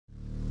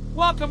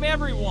Welcome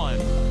everyone!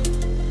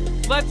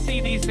 Let's see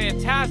these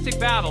fantastic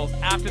battles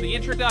after the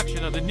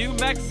introduction of the new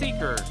Mech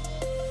Seeker.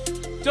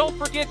 Don't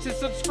forget to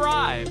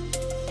subscribe.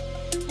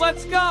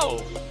 Let's go!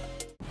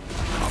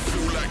 I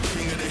feel like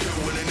king of the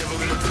hill when they never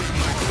gonna take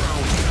my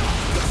crown.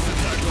 That's the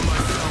type of my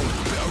sound.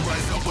 Better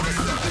rise up when I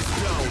shut this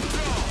down.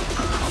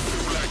 I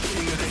feel like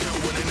king of the hill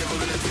when they never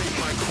gonna take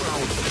my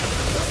crown.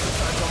 That's the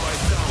type of my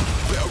sound.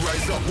 Better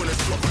rise up when I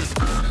drop this.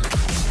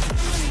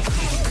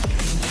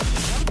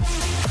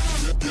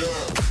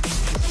 Yeah.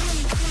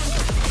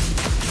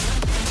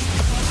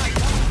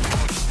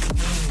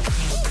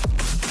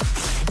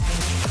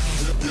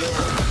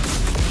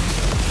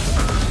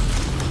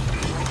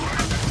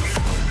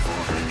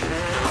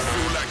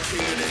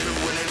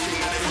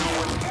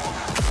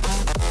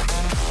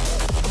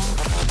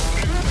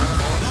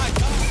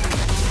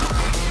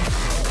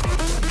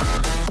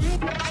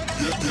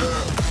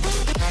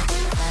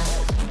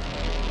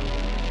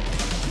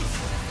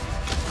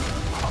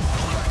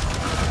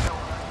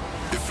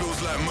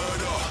 Like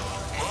murder,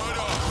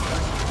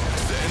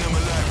 setting them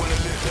alive when I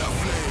lit that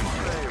flame.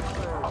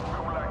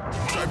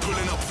 Try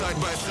pulling up side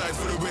by side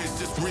for the race,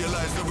 just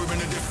realize that we're in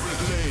a different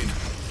lane.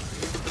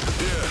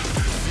 Yeah,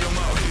 see I'm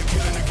out here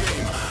killing the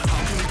game.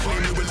 How can you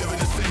claim that we're living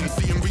the same?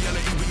 See in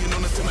reality being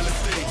on a similar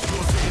stage.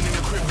 You're sitting in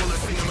the crib while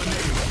I sing my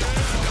name.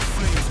 Got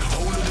flames,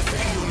 whole of the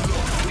city on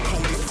lock. The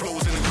police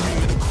flows and the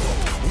cream in the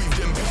crop. We've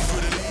them beats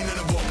with a lean and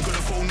a bop. Got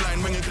a phone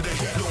line ringing to the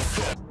heat, don't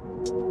stop.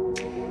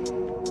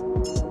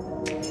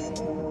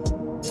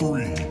 3,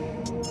 2,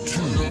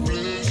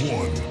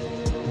 1,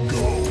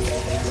 go.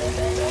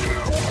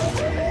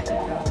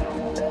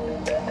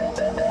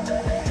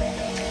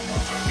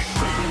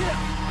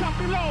 Drop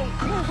it low,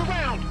 move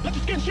around, let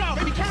your skin show,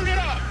 baby, turn it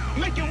up,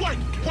 make it work,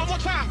 one more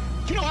time,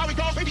 you know how it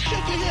goes, baby,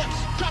 shake your hips,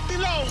 drop it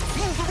low,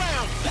 move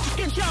around, let your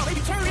skin show,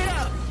 baby, turn it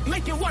up,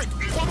 make it work,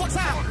 one more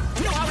time,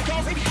 you know how it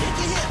goes, baby, shake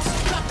your hips,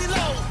 drop it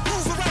low,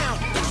 move around,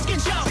 let your skin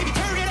show, baby,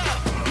 turn it up,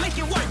 make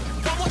it work,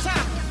 one more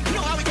time, you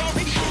know how it goes,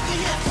 baby, shake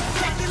your hips,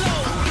 drop it low,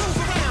 move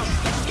around,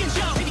 let your skin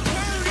show, baby,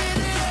 turn it up,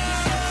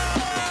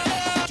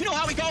 you know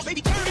how it goes,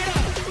 baby, turn it up,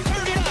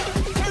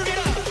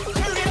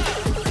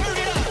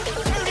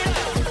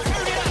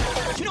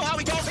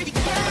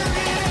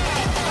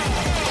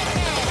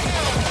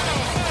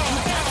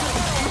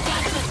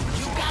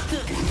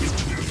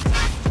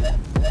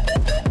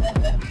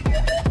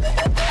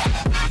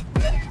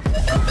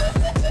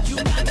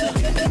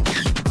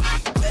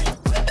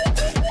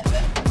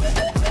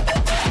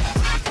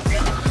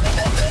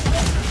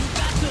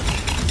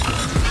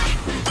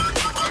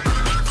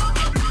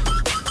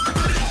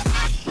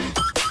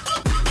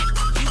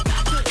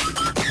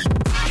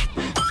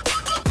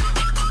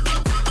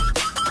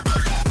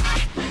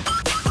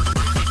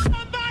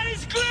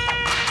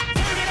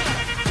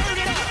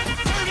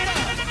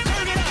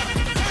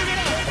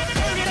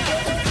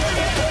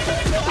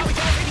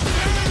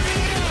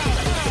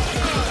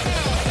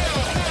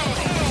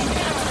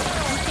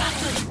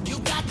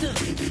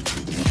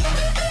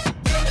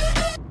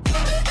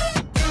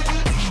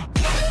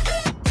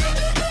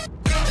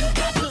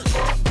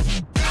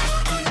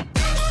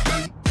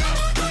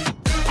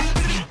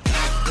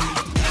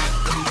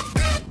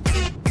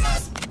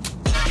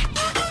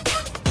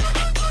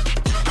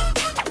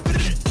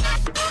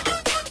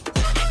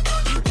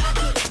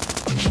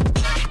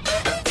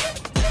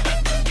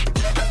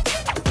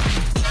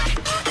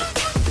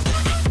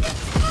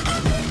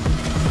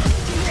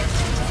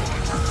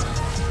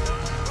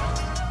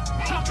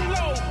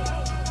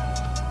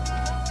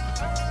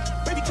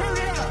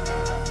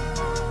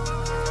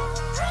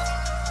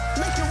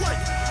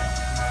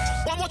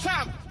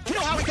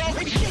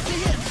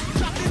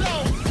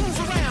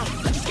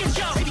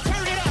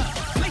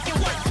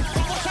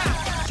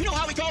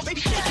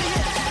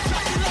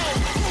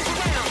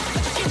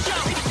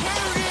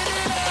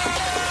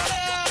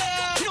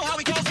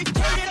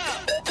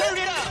 turn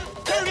it up,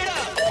 turn it up, turn it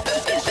up,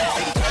 turn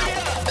it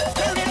up,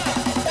 turn it up,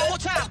 turn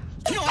it up,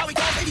 you know how it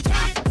goes, baby,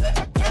 turn it up.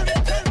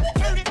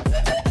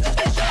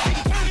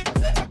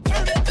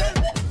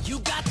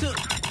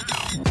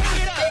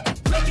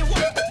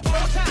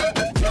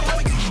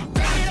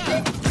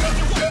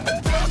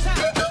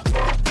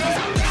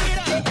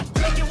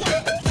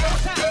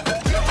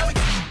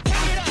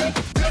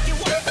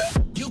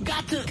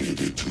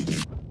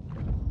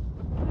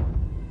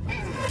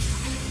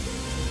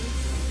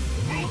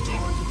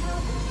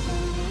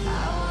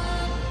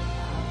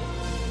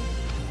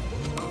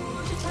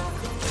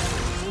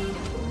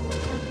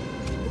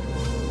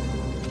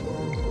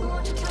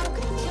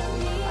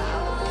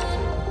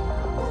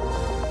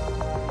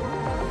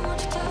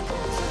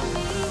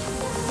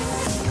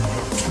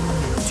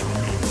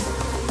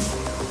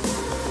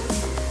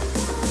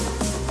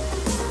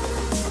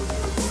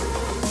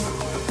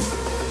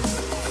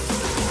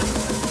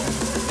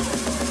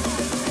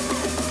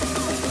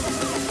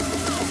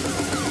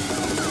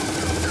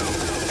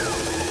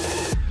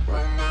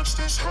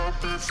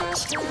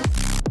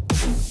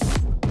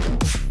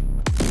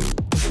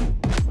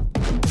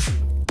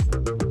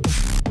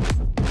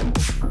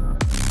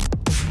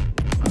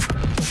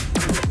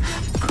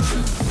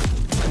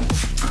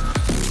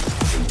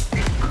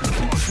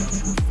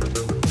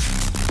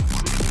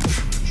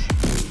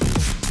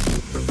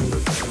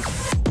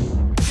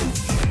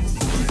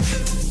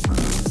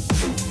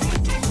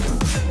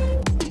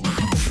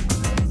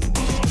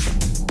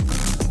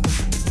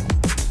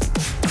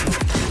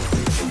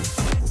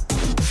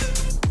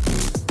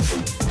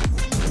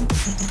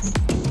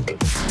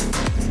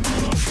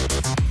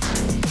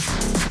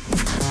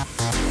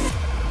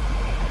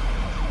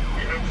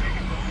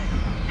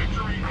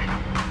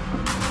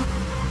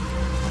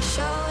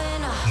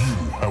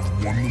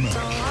 won the match.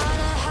 Don't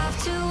wanna have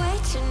to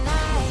wait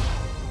tonight.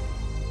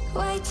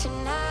 Wait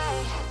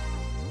tonight.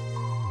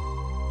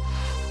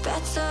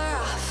 Bets are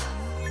off.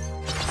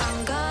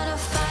 I'm gonna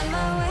find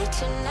my way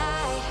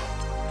tonight.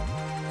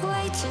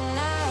 Wait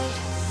tonight.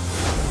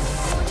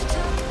 Won't you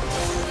talk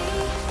to me?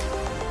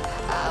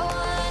 I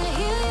wanna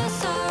heal your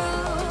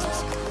sorrow. Talk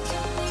to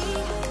me.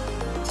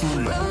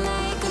 We'll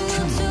make a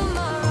move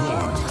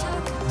tomorrow.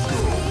 Talk to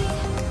me.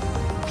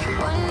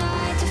 One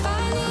night to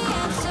find the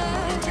answer.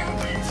 Talk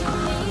to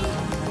me.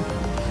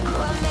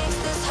 What makes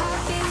this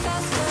heart beat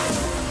faster?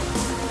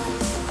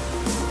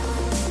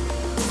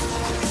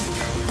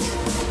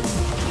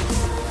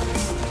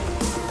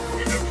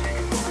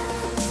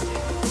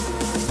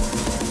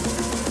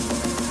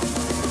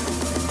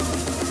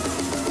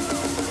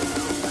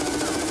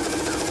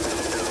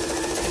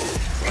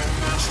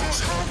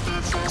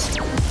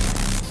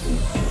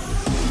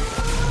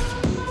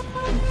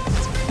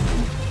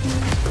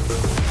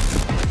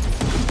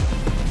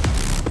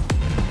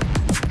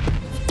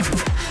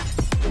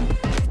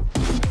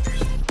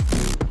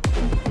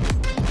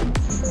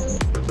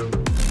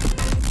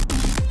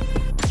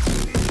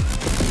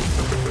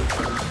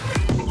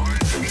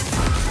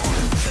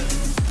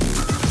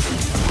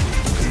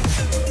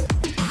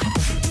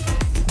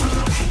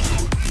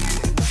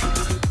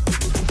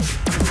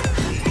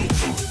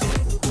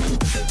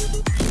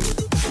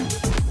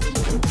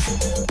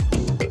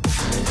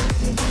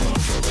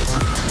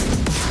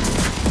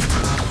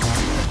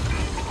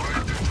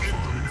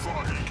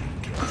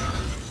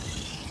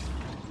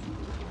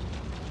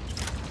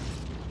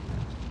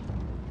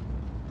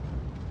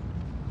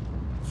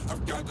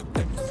 I've got the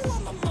pickle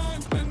on my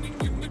mind, spending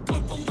in the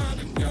club all night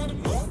and gotta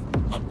move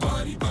my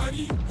body,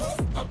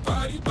 move my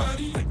body.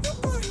 Take the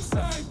boy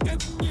inside,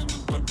 getting in the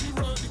bumpy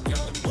road, you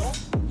gotta move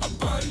my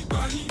body,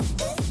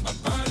 move my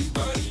body.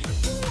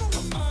 On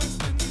my mind,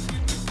 spending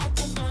in the club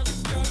all night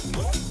and gotta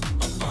move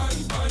my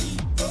body,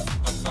 move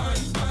my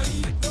body.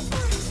 Take the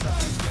boy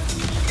inside,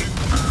 getting in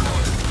the bumpy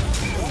road,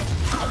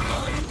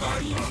 my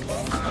body, move my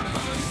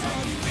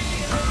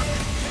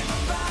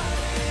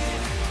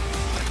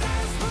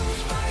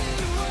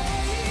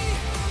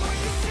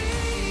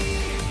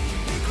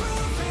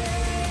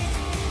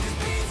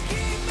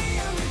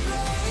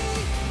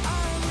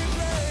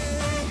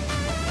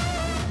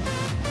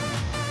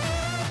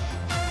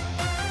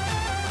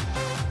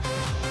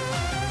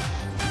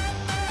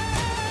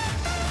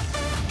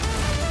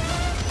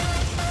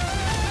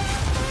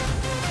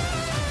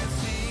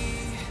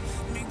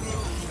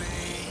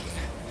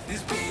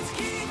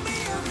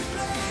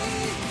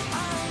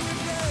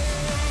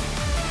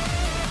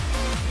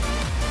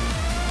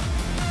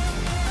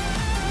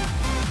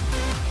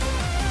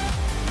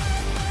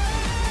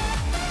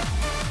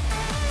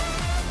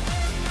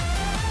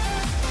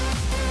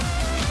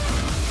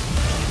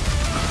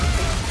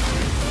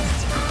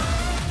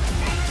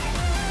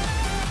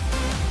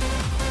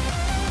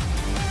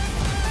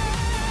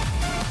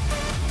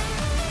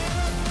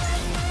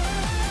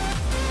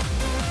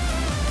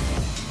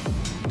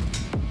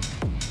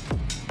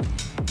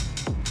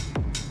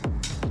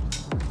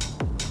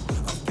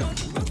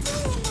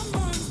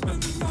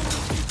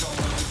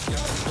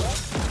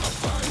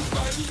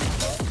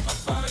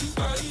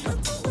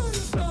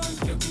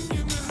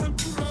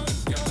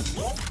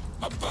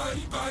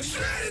body.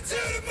 Straight into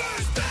the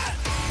mosh pit.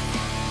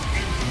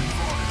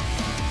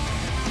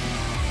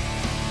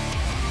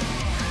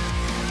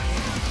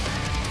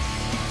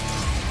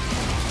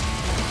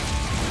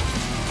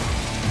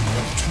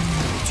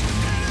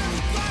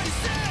 Everybody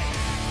say,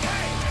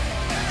 hey,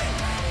 hey, hey,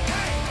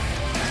 hey,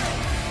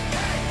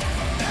 hey,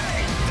 hey.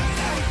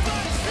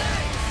 Everybody say,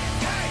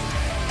 hey,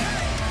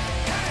 hey, hey,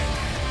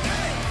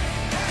 hey,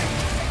 hey,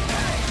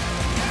 hey,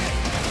 hey.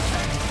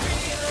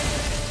 Feel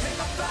it in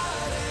my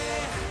body.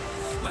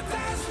 My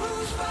dance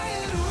moves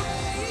flying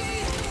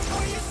away.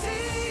 Oh, you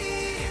see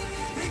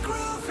me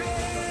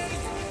grooving.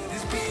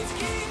 These beats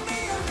keep me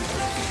on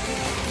replay.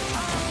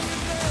 On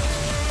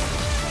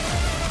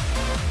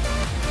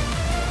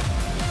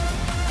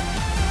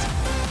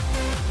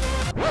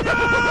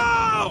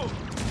No!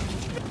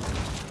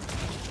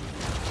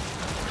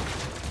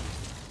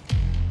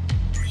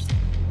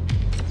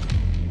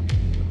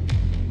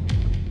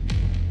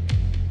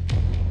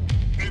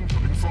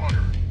 Incoming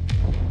fire.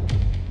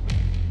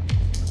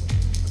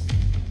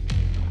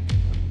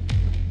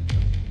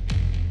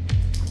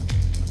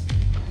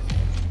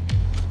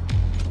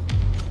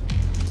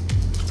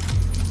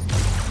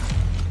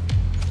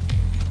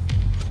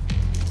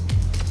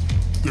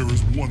 There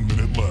is 1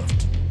 minute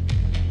left.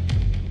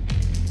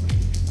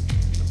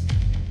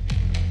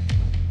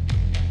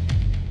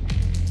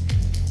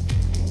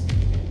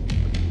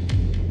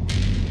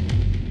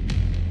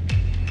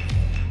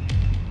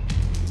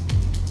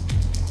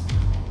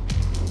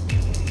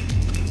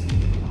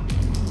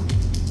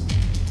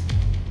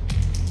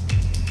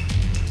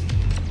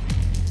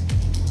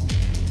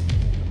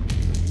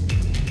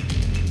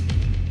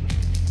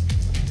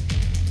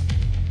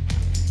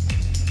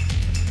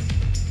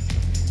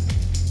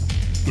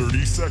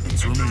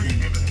 Seconds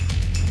remaining.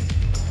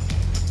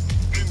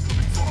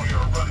 Incoming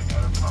fire running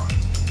out of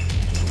time.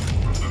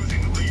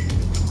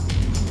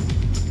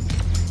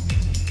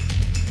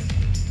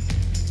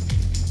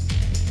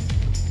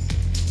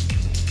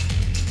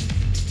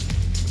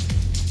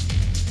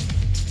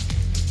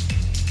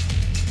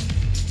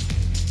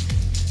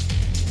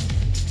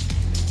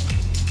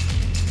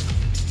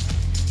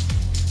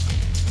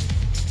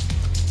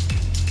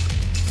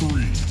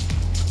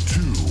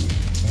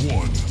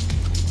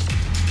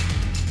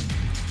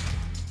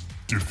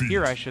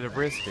 Here I should have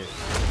risked it.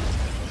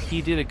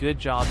 He did a good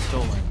job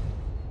stolen.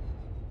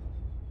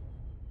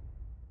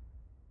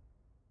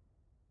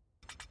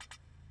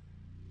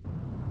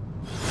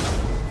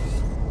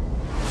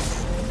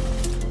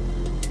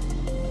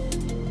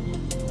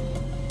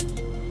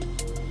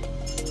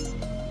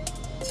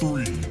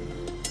 Three,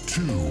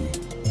 two,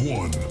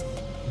 one,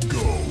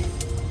 go.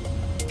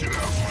 Get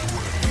out of my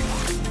way.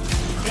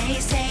 They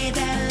say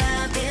that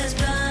love is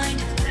blind,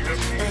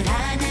 but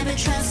I never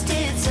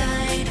trusted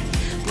sight.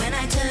 When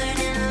I turn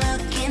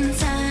and look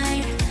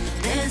inside,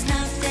 there's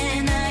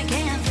nothing I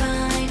can't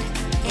find.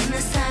 In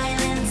the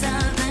silence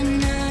of the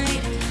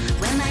night,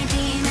 when my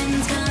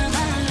demons come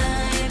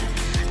alive,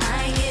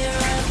 I hear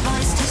a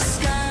voice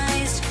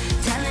disguised,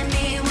 telling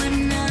me we're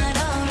not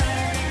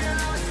alright.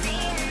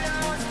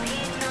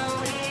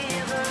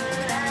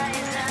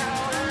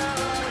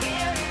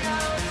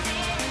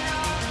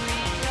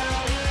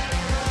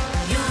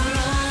 You're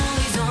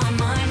always on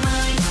my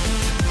mind.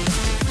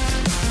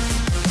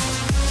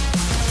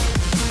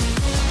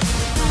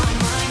 On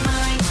my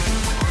mind.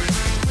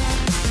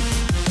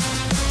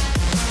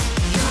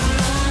 You're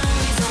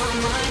always on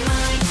my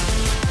mind.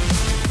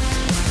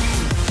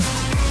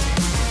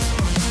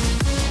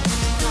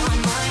 On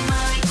my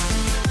mind.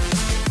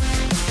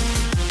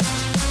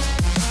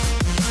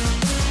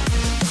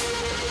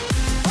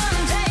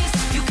 One taste,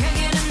 you can't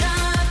get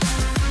enough.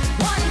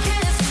 One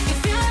kiss, you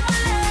feel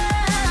my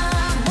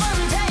love.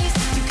 One taste,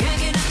 you can't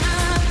get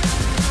enough.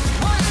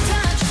 One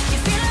touch, you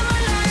feel my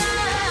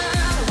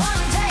love.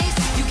 One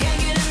taste, you can't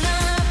get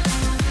enough.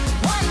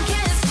 One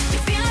kiss, you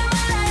feel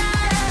my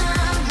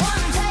love.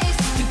 One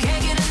taste, you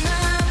can't get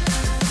enough.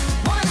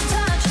 One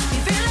touch, you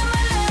feel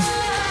my love.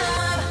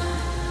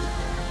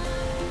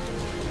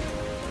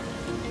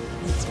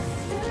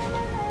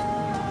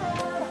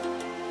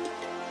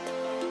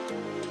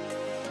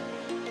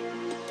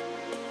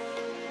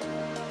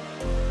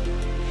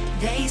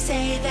 They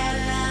say that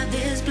love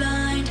is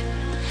blind,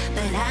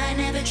 but I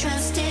never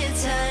trusted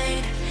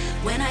sight.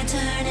 When I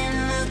turn and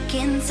look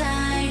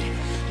inside,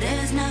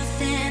 there's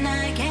nothing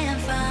I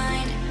can't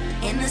find.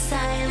 In the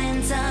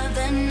silence of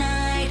the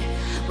night,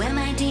 when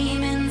my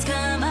demons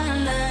come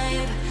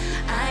alive,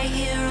 I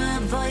hear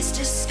a voice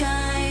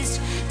disguised,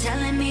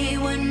 telling me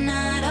we're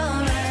not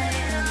alright.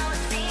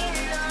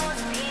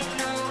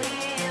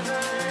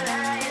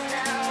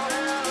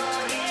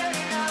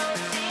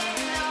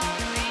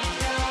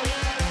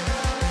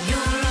 You're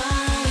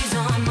always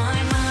on my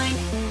mind.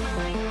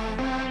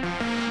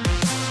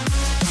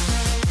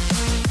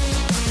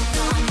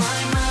 On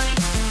my mind.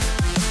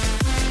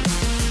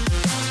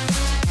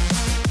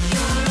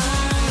 You're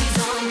always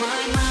on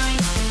my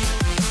mind.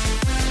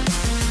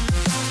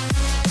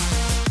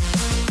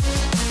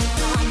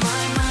 On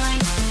my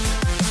mind.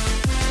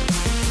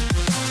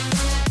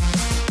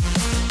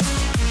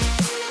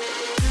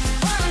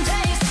 One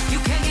taste, you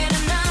can't get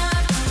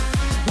enough.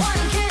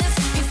 One kiss,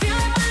 you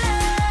feel my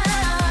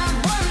love.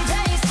 One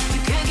taste,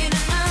 you can't get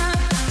enough.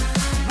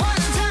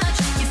 One touch,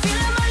 you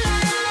feel my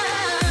love.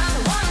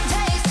 One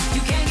taste,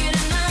 you can't get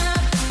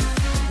enough.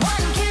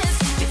 One kiss,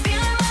 you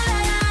feel my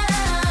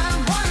love.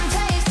 One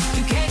taste,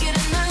 you can't get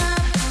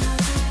enough.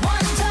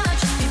 One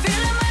touch, you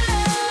feel my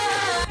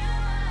love.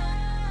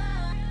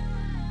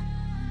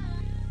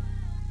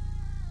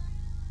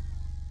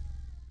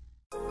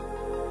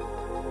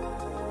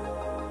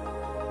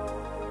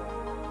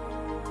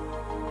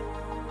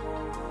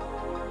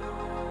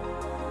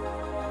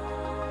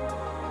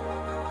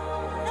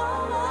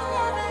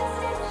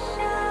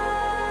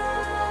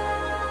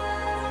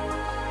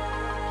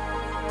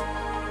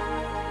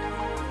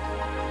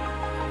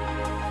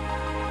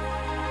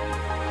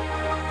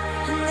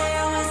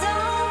 There was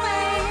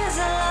always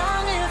a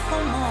longing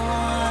for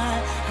more,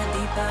 a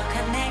deeper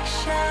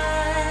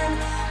connection.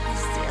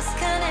 Was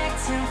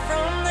disconnecting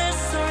from the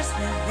source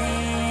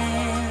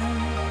within.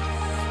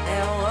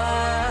 There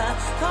were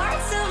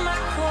parts of my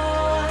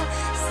core,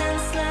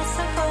 senseless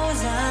and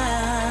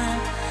frozen.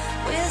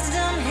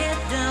 Wisdom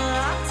hidden,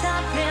 locked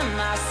up in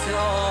my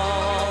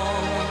soul.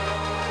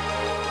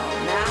 Oh,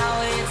 now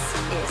it's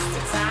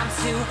the time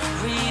to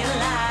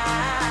realign,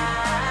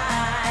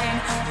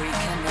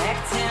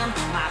 reconnecting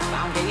my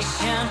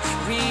foundation,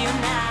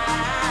 reunite.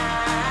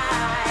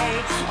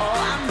 Oh,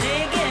 I'm